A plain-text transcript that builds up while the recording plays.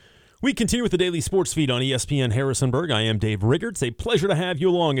We continue with the daily sports feed on ESPN Harrisonburg. I am Dave Riggert. It's a pleasure to have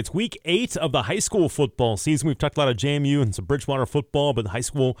you along. It's week 8 of the high school football season. We've talked a lot of JMU and some Bridgewater football, but the high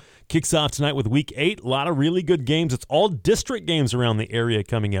school kicks off tonight with week 8. A lot of really good games. It's all district games around the area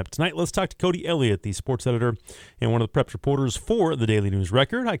coming up. Tonight, let's talk to Cody Elliott, the sports editor and one of the prep reporters for the Daily News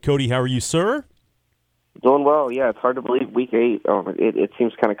Record. Hi, Cody. How are you, sir? Doing well. Yeah, it's hard to believe week 8. It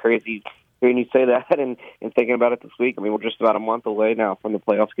seems kind of crazy hearing you say that and thinking about it this week. I mean, we're just about a month away now from the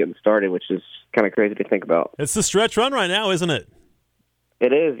playoffs getting started, which is kind of crazy to think about. It's the stretch run right now, isn't it?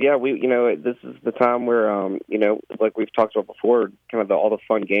 It is. Yeah, this is the time where, like we've talked about before, kind of all the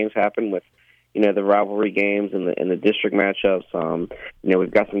fun games happen with, the rivalry games and the district matchups.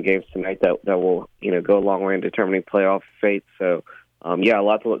 We've got some games tonight that will, go a long way in determining playoff fate. So, a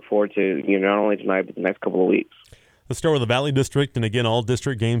lot to look forward to, not only tonight, but the next couple of weeks. Let's start with the Valley District, and again, all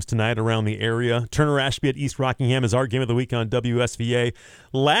district games tonight around the area. Turner Ashby at East Rockingham is our game of the week on WSVA.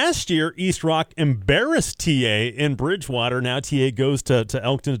 Last year, East Rock embarrassed TA in Bridgewater. Now TA goes to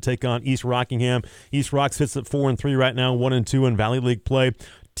Elkton to take on East Rockingham. East Rock sits at 4-3 right now, 1-2 in Valley League play.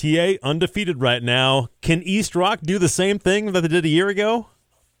 TA undefeated right now. Can East Rock do the same thing that they did a year ago?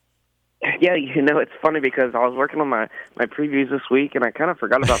 Yeah, it's funny because I was working on my previews this week, and I kind of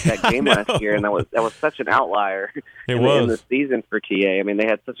forgot about that game last year, and that was such an outlier in the season for TA. I mean, they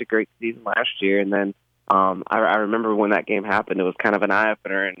had such a great season last year, and then I remember when that game happened, it was kind of an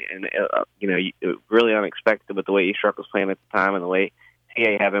eye-opener, and it was really unexpected with the way East Rock was playing at the time and the way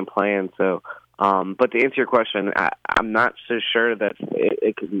TA had been playing. So, but to answer your question, I'm not so sure that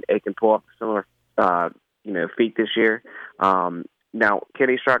it can pull off a similar feat this year. Now, can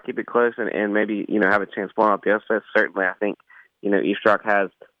East Rock keep it close and maybe, have a chance blowing out the upset? Certainly, I think, East Rock has,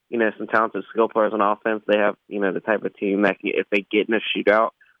 some talented skill players on offense. They have, the type of team that if they get in a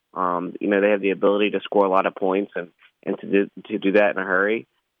shootout, they have the ability to score a lot of points and to do that in a hurry.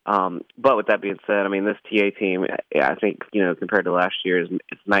 But with that being said, I mean, this TA team, I think, compared to last year,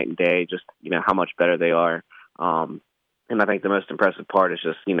 it's night and day, just, how much better they are. And I think the most impressive part is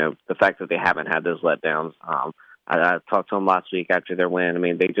just, the fact that they haven't had those letdowns. I talked to them last week after their win. I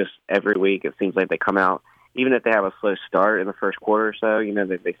mean, they just, every week, it seems like they come out, even if they have a slow start in the first quarter or so,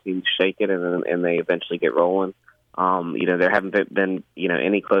 they seem to shake it and they eventually get rolling. There haven't been,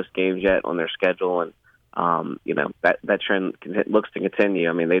 any close games yet on their schedule. And, that trend looks to continue.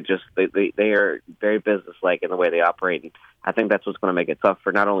 I mean, they are very businesslike in the way they operate. And I think that's what's going to make it tough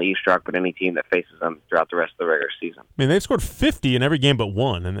for not only East Rock, but any team that faces them throughout the rest of the regular season. I mean, they've scored 50 in every game but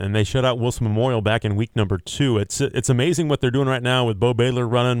one, and they shut out Wilson Memorial back in week number 2. It's amazing what they're doing right now with Bo Baylor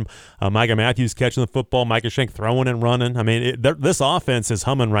running, Micah Matthews catching the football, Micah Schenk throwing and running. I mean, this offense is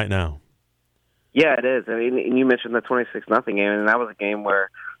humming right now. Yeah, it is. I mean, you mentioned the 26-0 game, and that was a game where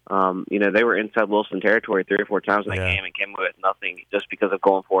they were inside Wilson territory 3 or 4 times in that game and came away with nothing just because of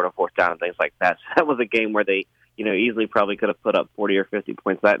going forward on 4th down and things like that. So that was a game where they, easily probably could have put up 40 or 50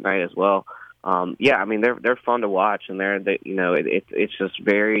 points that night as well. I mean, they're fun to watch, and it's just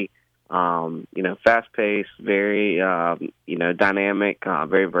very, fast-paced, very, dynamic,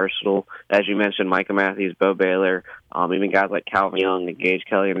 very versatile. As you mentioned, Micah Matthews, Bo Baylor, even guys like Calvin Young and Gage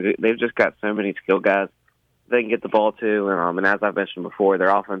Kelly. I mean, they've just got so many skilled guys they can get the ball to. And as I've mentioned before, their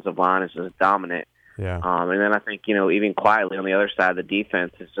offensive line is just dominant. Yeah. And then I think, even quietly on the other side, the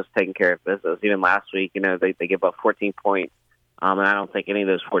defense is just taking care of business. Even last week, they give up 14 points. And I don't think any of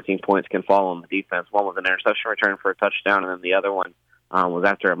those 14 points can fall on the defense. One was an interception return for a touchdown, and then the other one was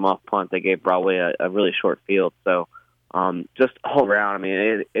after a muff punt. They gave Broadway a really short field. So just all around, I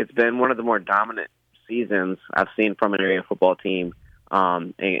mean, it's been one of the more dominant seasons I've seen from an area football team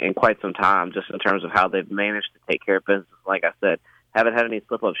in quite some time, just in terms of how they've managed to take care of business. Like I said, haven't had any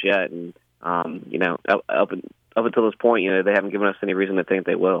slip-ups yet. And, up until this point, they haven't given us any reason to think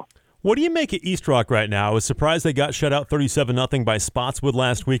they will. What do you make of East Rock right now? I was surprised they got shut out 37-0 by Spotswood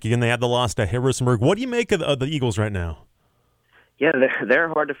last week. Again, they had the loss to Harrisonburg. What do you make of the Eagles right now? Yeah, they're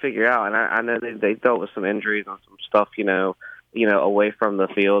hard to figure out, and I know they dealt with some injuries and some stuff, away from the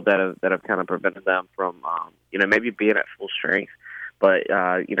field that have kind of prevented them from, maybe being at full strength. But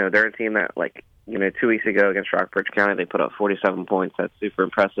they're a team that, 2 weeks ago against Rockbridge County, they put up 47 points. That's super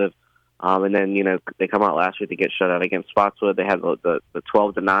impressive. And then, they come out last week to get shut out against Spotswood. They had the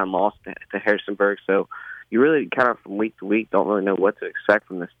 12-9 loss to Harrisonburg. So you really kind of from week to week don't really know what to expect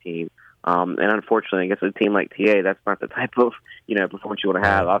from this team. And unfortunately, against a team like TA, that's not the type of, performance you want to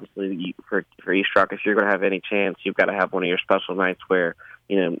have. Obviously, for East Rock, if you're going to have any chance, you've got to have one of your special nights where,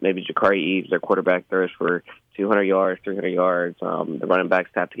 maybe Jakari Eves, their quarterback, throws for, 200 yards, 300 yards. The running backs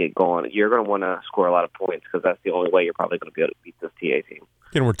have to get going. You're going to want to score a lot of points because that's the only way you're probably going to be able to beat this TA team.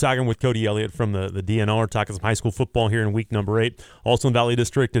 Again, we're talking with Cody Elliott from the DNR, talking some high school football here in week number 8. Also in Valley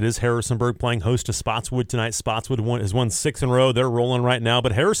District, it is Harrisonburg playing host to Spotswood tonight. Spotswood has won 6 in a row. They're rolling right now,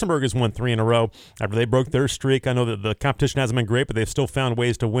 but Harrisonburg has won 3 in a row after they broke their streak. I know that the competition hasn't been great, but they've still found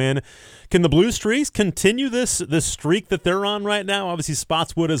ways to win. Can the Blue Streaks continue this streak that they're on right now? Obviously,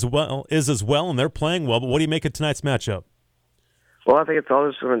 Spotswood is as well, and they're playing well, but what do you make of tonight's matchup? Well, I think it's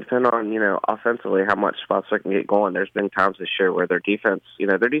always going to depend on, offensively how much Spotswood can get going. There's been times this year where their defense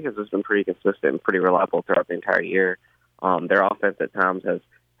has been pretty consistent and pretty reliable throughout the entire year. Their offense at times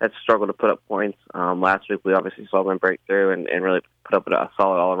has struggled to put up points. Last week we obviously saw them break through and really put up a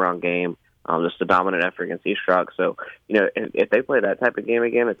solid all-around game, just a dominant effort against East Rock. So, if they play that type of game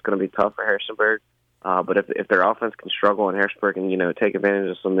again, it's going to be tough for Harrisonburg. But if their offense can struggle and Harrisonburg can, take advantage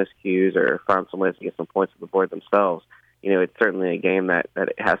of some miscues or find some ways to get some points on the board themselves, it's certainly a game that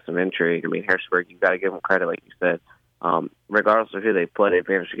has some intrigue. I mean, Harrisonburg, you've got to give them credit, like you said. Regardless of who they play, they've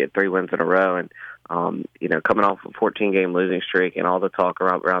managed to get 3 wins in a row. And, coming off a 14-game losing streak and all the talk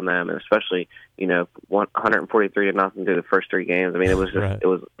around them, and especially, 143-0 through the first 3 games. I mean, it was just right. It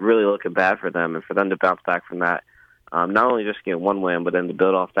was really looking bad for them. And for them to bounce back from that, not only just get 1 win, but then to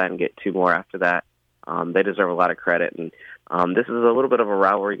build off that and get 2 more after that, they deserve a lot of credit. And this is a little bit of a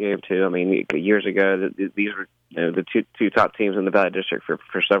rivalry game, too. I mean, years ago, these were the two top teams in the Valley District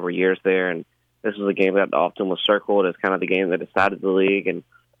for several years there, and this was a game that often was circled as kind of the game that decided the league, and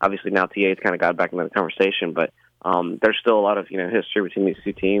obviously now TA's kind of got back into the conversation, but there's still a lot of history between these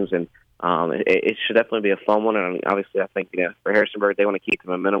two teams, and it should definitely be a fun one. And obviously I think for Harrisonburg, they want to keep the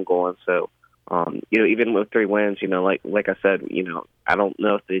momentum going, so even with 3 wins, like I said, I don't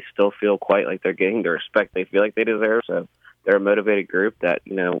know if they still feel quite like they're getting the respect they feel like they deserve. So they're a motivated group that,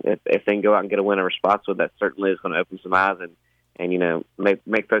 if they can go out and get a win over Spotswood, that certainly is going to open some eyes and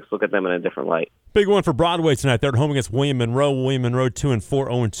make folks look at them in a different light. Big one for Broadway tonight. They're at home against William Monroe. William Monroe 2-4,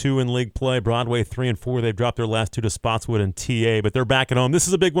 0-2 in league play. Broadway 3-4. They've dropped their last 2 to Spotswood and TA, but they're back at home. This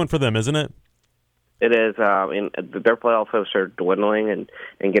is a big one for them, isn't it? It is. And their playoff hopes are dwindling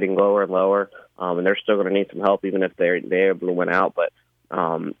and getting lower and lower. And they're still going to need some help, even if they're able to win out. But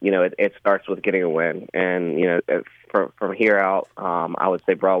it starts with getting a win. And from here out, I would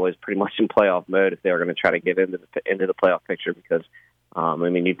say Broadway is pretty much in playoff mode if they were going to try to get into the playoff picture because.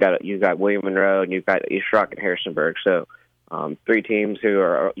 You've got William Monroe and you've got East Rock and Harrisonburg. So 3 teams who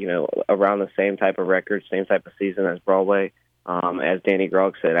are, around the same type of record, same type of season as Broadway. As Danny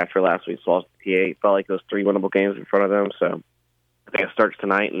Grogg said after last week's loss to TA, he felt like those 3 winnable games in front of them. So I think it starts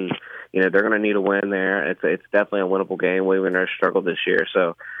tonight, and they're going to need a win there. It's definitely a winnable game. William Monroe struggled this year,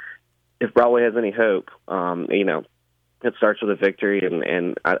 so if Broadway has any hope, it starts with a victory.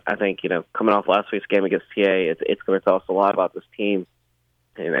 And I think coming off last week's game against TA, it's going to tell us a lot about this team.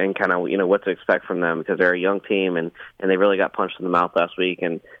 And kind of, what to expect from them because they're a young team and they really got punched in the mouth last week.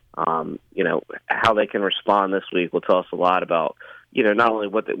 And, how they can respond this week will tell us a lot about, not only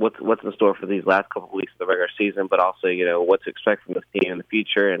what's in store for these last couple of weeks of the regular season, but also, what to expect from this team in the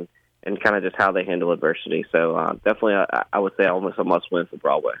future and kind of just how they handle adversity. So definitely, I would say almost a must-win for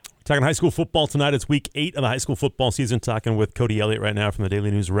Broadway. Talking high school football tonight. It's week 8 of the high school football season. Talking with Cody Elliott right now from the Daily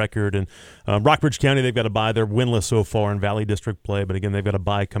News Record. And Rockbridge County, they've got a bye. They're winless so far in Valley District play. But again, they've got a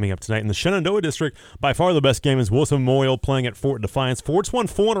bye coming up tonight. In the Shenandoah District, by far the best game is Wilson Memorial playing at Fort Defiance. Fort's won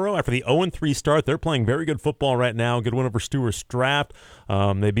 4 in a row after the 0-3 start. They're playing very good football right now. Good win over Stewart Draft.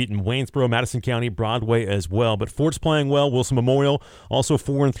 They've beaten Waynesboro, Madison County, Broadway as well. But Fort's playing well. Wilson Memorial also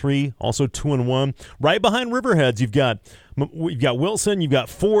 4-3, also 2-1. Right behind Riverheads, you've got Wilson, you've got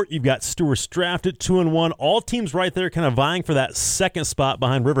Fort, you've got Stewart Draft at 2-1. All teams right there kind of vying for that second spot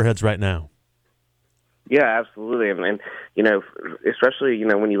behind Riverheads right now. Yeah, absolutely. And especially,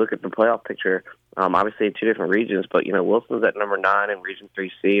 when you look at the playoff picture, obviously 2 different regions, but, Wilson's at number 9 in Region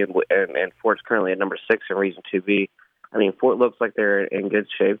 3C and Fort's currently at number 6 in Region 2B. I mean, Fort looks like they're in good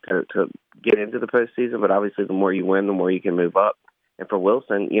shape to get into the postseason, but obviously the more you win, the more you can move up. And for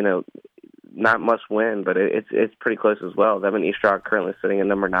Wilson, not must win, but it's pretty close as well. Them and East Rock currently sitting at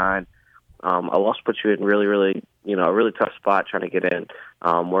number 9. A loss puts you in really, really, a really tough spot trying to get in.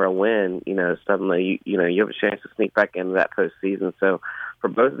 Where a win, suddenly you have a chance to sneak back into that postseason. So for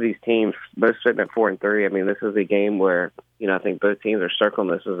both of these teams, both sitting at 4-3, I mean, this is a game where I think both teams are circling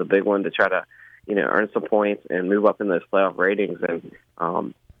this as a big one to try to earn some points and move up in those playoff ratings. And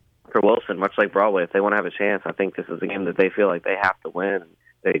for Wilson, much like Broadway, if they want to have a chance, I think this is a game that they feel like they have to win.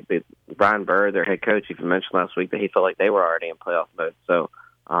 Brian Bird, their head coach, even mentioned last week that he felt like they were already in playoff mode. So,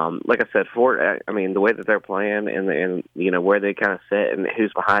 like I said, Fort, I mean, the way that they're playing and where they kind of sit and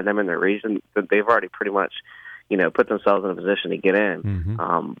who's behind them in their region, they've already pretty much put themselves in a position to get in.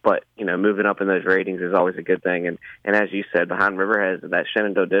 Mm-hmm. But moving up in those ratings is always a good thing. And as you said, behind Riverhead, that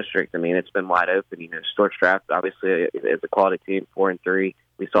Shenandoah district, I mean, it's been wide open. Storch Draft obviously is a quality team, 4-3.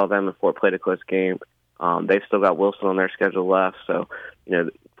 We saw them before played a close game. They've still got Wilson on their schedule left, so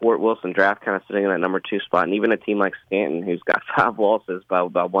Fort Wilson Draft kind of sitting in that number 2 spot, and even a team like Stanton, who's got 5 losses by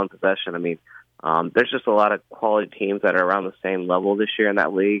one possession. I mean, there's just a lot of quality teams that are around the same level this year in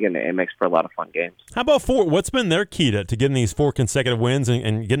that league, and it makes for a lot of fun games. How about Fort? What's been their key to getting these 4 consecutive wins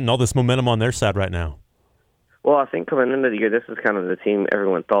and getting all this momentum on their side right now? Well, I think coming into the year, this is kind of the team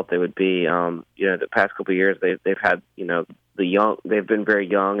everyone thought they would be. The past couple of years, they've had the young. They've been very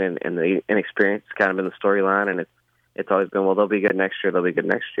young, and the inexperience has kind of been the storyline, and it's always been, well, they'll be good next year. They'll be good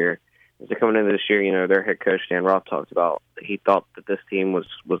next year. So coming into this year, their head coach Dan Roth talked about he thought that this team was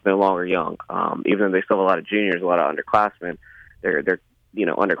no longer young, even though they still have a lot of juniors, a lot of underclassmen. They're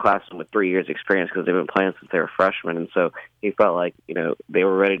underclassmen with 3 years experience because they've been playing since they were freshmen, and so he felt like they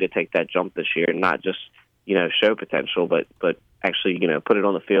were ready to take that jump this year and not just show potential, but actually, put it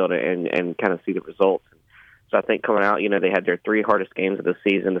on the field and kind of see the results. So I think coming out, they had their 3 hardest games of the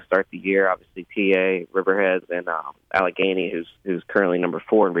season to start the year. Obviously, TA, Riverheads, and Allegheny, who's currently number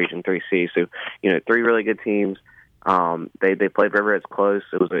 4 in Region 3C. So, 3 really good teams. They played Riverheads close.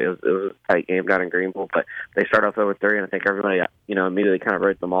 It was a tight game down in Greenville, but they started off over 3, and I think everybody, immediately kind of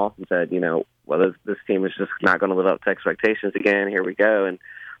wrote them off and said, well, this team is just not going to live up to expectations again. Here we go. And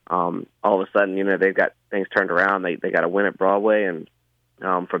all of a sudden, they've got things turned around. They got a win at Broadway, and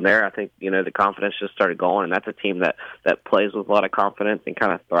from there, I think, the confidence just started going, and that's a team that plays with a lot of confidence and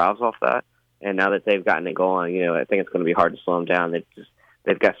kind of thrives off that. And now that they've gotten it going, I think it's going to be hard to slow them down.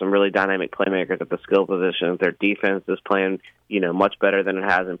 They've got some really dynamic playmakers at the skill positions. Their defense is playing, much better than it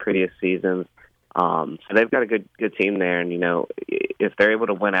has in previous seasons. So they've got a good team there, and if they're able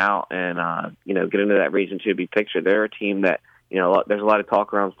to win out and get into that Region 2B picture, they're a team that there's a lot of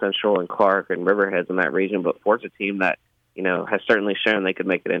talk around Central and Clark and Riverheads in that region, but Fort's a team that has certainly shown they could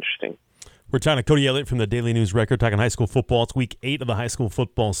make it interesting. We're talking to Cody Elliott from the Daily News Record, talking high school football. It's week 8 of the high school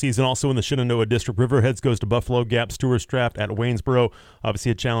football season. Also in the Shenandoah District, Riverheads goes to Buffalo, Gap, Stewart's Draft at Waynesboro.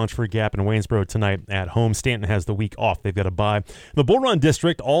 Obviously a challenge for Gap and Waynesboro tonight at home. Stanton has the week off. They've got a bye. The Bull Run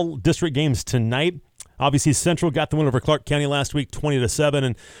District, all district games tonight. Obviously, Central got the win over Clark County last week, 20-7.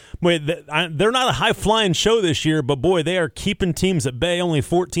 And boy, they're not a high-flying show this year, but boy, they are keeping teams at bay, only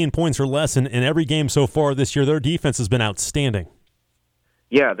 14 points or less in every game so far this year. Their defense has been outstanding.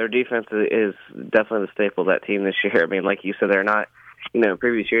 Yeah, their defense is definitely the staple of that team this year. I mean, like you said, they're not, in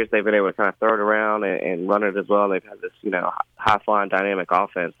previous years they've been able to kind of throw it around and run it as well. They've had this, high-flying dynamic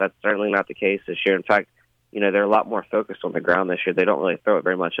offense. That's certainly not the case this year. In fact, they're a lot more focused on the ground this year. They don't really throw it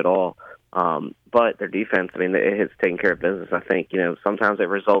very much at all. But their defense, it's taking care of business. I think, sometimes it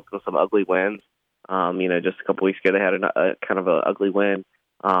results in some ugly wins. Just a couple weeks ago they had a kind of an ugly win.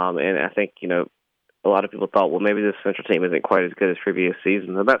 And I think, a lot of people thought, well, maybe this Central team isn't quite as good as previous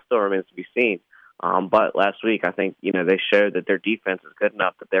seasons, and that still remains to be seen. But last week, I think, they showed that their defense is good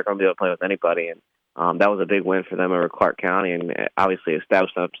enough that they're going to be able to play with anybody. And that was a big win for them over Clark County, and obviously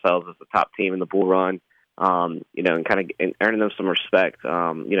established themselves as the top team in the Bull Run. And kind of earning them some respect,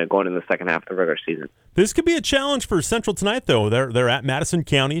 going into the second half of the regular season. This could be a challenge for Central tonight, though. They're at Madison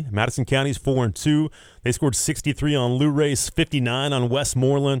County. Madison County's 4-2. They scored 63 on Luray, 59 on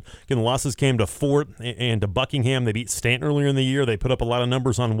Westmoreland. Again, the losses came to Fort and to Buckingham. They beat Stanton earlier in the year. They put up a lot of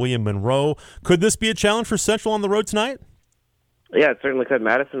numbers on William Monroe. Could this be a challenge for Central on the road tonight? Yeah, it certainly could.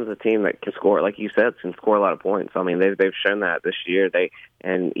 Madison's a team that can score, like you said, can score a lot of points. They've shown that this year.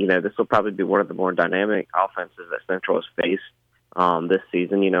 This will probably be one of the more dynamic offenses that Central has faced this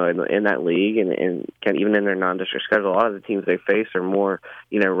season. In that league, and even in their non-district schedule, a lot of the teams they face are more,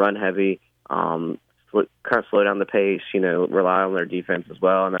 run heavy, kind of slow down the pace. Rely on their defense as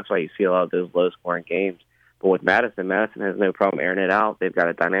well, and that's why you see a lot of those low-scoring games. But with Madison has no problem airing it out. They've got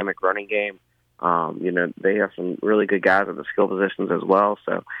a dynamic running game. They have some really good guys at the skill positions as well.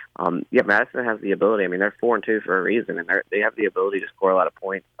 So, Madison has the ability. They're 4-2 for a reason, and they have the ability to score a lot of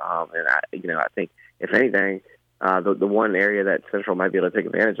points. I think if anything, the one area that Central might be able to take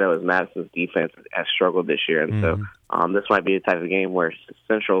advantage of is Madison's defense has struggled this year, and so this might be the type of game where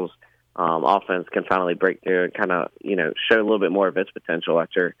Central's offense can finally break through and kind of show a little bit more of its potential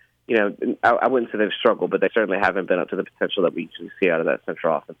after. I wouldn't say they've struggled, but they certainly haven't been up to the potential that we usually see out of that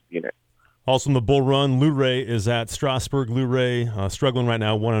Central offensive unit. Also in the Bull Run, Luray is at Strasburg. Luray struggling right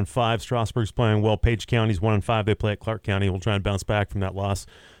now, 1-5. Strasburg's playing well. Page County's 1-5. They play at Clark County. We'll try and bounce back from that loss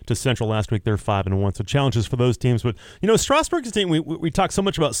to Central last week. They're 5-1. So challenges for those teams. But, Strasburg's team, we talk so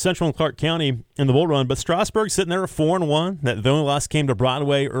much about Central and Clark County in the Bull Run, but Strasburg's sitting there at 4-1. The only loss came to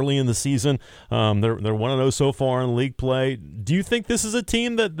Broadway early in the season. They're 1-0 so far in league play. Do you think this is a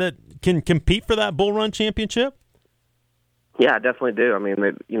team that can compete for that Bull Run championship? Yeah, I definitely do. I mean,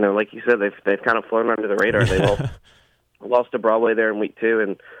 like you said, they've kind of flown under the radar. They lost to Broadway there in week 2,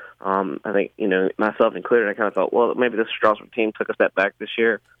 and I think, myself included, I kind of thought, well, maybe this Strasburg team took a step back this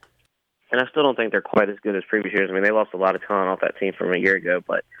year. And I still don't think they're quite as good as previous years. I mean, they lost a lot of talent off that team from a year ago,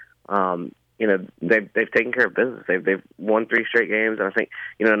 but they've taken care of business. They've won 3 straight games, and I think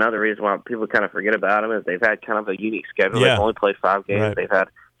another reason why people kind of forget about them is they've had kind of a unique schedule. Yeah. They've only played 5 games. Right. They've had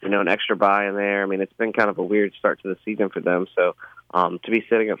an extra bye in there. I mean, it's been kind of a weird start to the season for them. So to be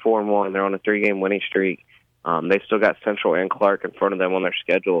sitting at 4-1, they're on a 3-game winning streak. They've still got Central and Clark in front of them on their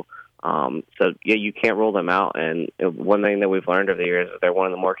schedule. So, yeah, you can't rule them out. And one thing that we've learned over the years is they're one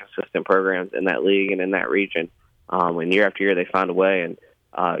of the more consistent programs in that league and in that region. And year after year, they find a way. And,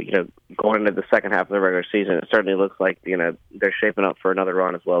 going into the second half of the regular season, it certainly looks like, they're shaping up for another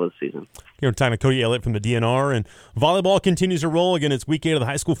run as well this season. We're talking to Cody Elliott from the DNR, and volleyball continues to roll. Again, it's week 8 of the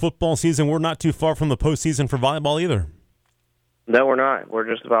high school football season. We're not too far from the postseason for volleyball either. No, we're not. We're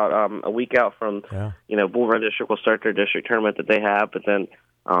just about a week out from, Bull Run District will start their district tournament that they have, but then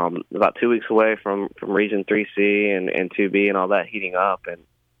about 2 weeks away from Region 3C and 2B and all that heating up. And,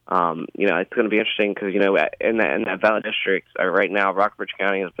 it's going to be interesting because, in that Valley District right now, Rockbridge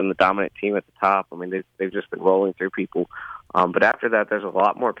County has been the dominant team at the top. I mean, they've just been rolling through people. But after that, there's a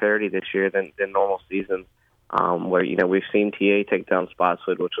lot more parity this year than normal seasons, where, we've seen TA take down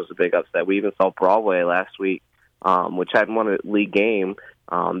Spotswood, which was a big upset. We even saw Broadway last week, which hadn't won a league game.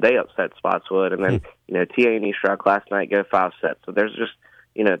 They upset Spotswood. And then, TA and East Rock last night go 5 sets. So there's just,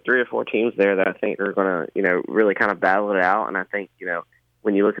 3 or 4 teams there that I think are going to, really kind of battle it out. And I think,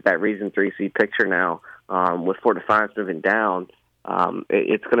 when you look at that Region 3C picture now, with Fort Defiance moving down,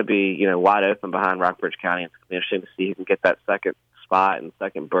 it's going to be, wide open behind Rockbridge County. It's going to be interesting to see who can get that second spot and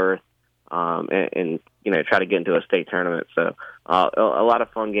second berth, and try to get into a state tournament. So a lot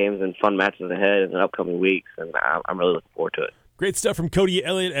of fun games and fun matches ahead in the upcoming weeks, and I'm really looking forward to it. Great stuff from Cody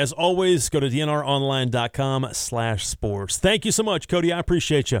Elliott. As always, go to dnronline.com/sports. Thank you so much, Cody. I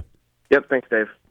appreciate you. Yep, thanks, Dave.